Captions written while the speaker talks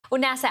Well,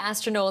 NASA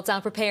astronauts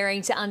are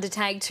preparing to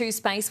undertake 2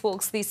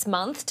 spacewalks this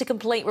month to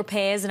complete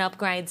repairs and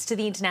upgrades to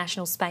the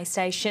International Space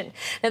Station.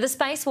 Now, the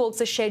spacewalks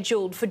are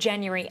scheduled for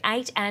January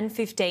 8 and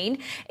 15,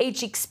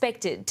 each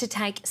expected to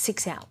take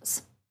 6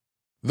 hours.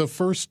 The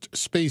first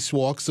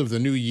spacewalks of the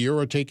new year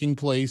are taking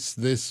place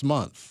this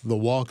month. The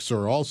walks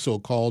are also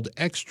called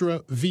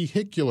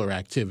extravehicular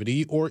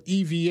activity, or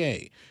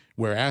EVA,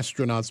 where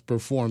astronauts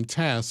perform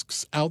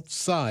tasks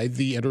outside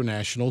the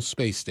International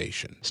Space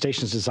Station. The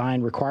station's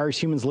design requires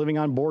humans living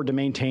on board to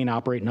maintain,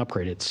 operate, and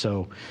upgrade it.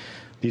 So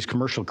these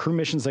commercial crew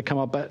missions that come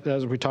up,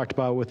 as we talked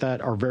about with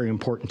that, are very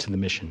important to the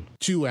mission.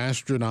 2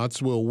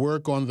 astronauts will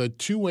work on the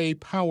 2A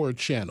power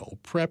channel,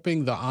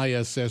 prepping the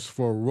ISS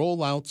for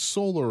rollout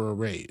solar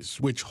arrays,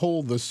 which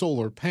hold the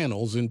solar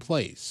panels in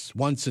place.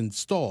 Once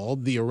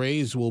installed, the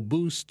arrays will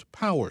boost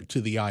power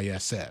to the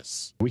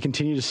ISS. We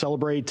continue to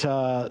celebrate,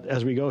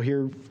 as we go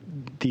here,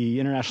 the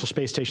International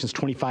Space Station's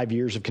 25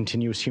 years of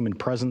continuous human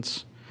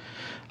presence.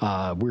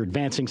 We're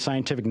advancing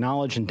scientific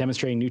knowledge and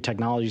demonstrating new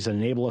technologies that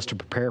enable us to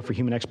prepare for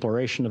human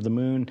exploration of the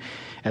moon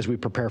as we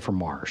prepare for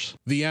Mars.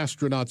 The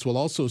astronauts will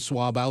also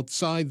swab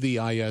outside the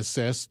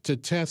ISS to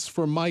test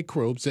for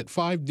microbes at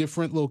 5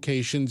 different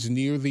locations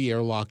near the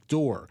airlock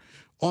door.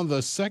 On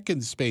the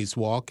second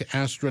spacewalk,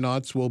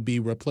 astronauts will be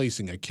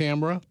replacing a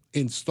camera,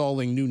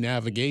 installing new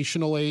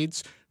navigational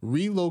aids,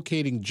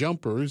 relocating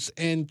jumpers,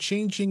 and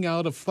changing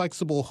out a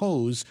flexible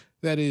hose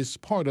that is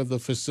part of the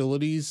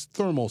facility's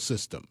thermal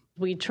system.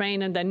 We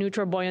train in the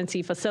neutral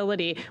buoyancy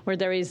facility where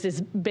there is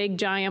this big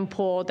giant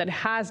pool that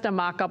has the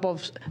mock-up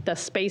of the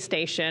space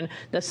station.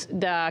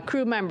 The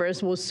crew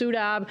members will suit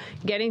up,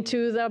 get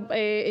into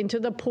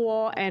the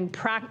pool, and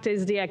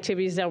practice the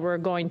activities that we're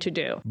going to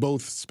do.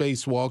 Both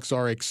spacewalks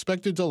are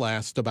expected to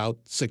last about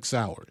 6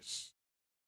 hours.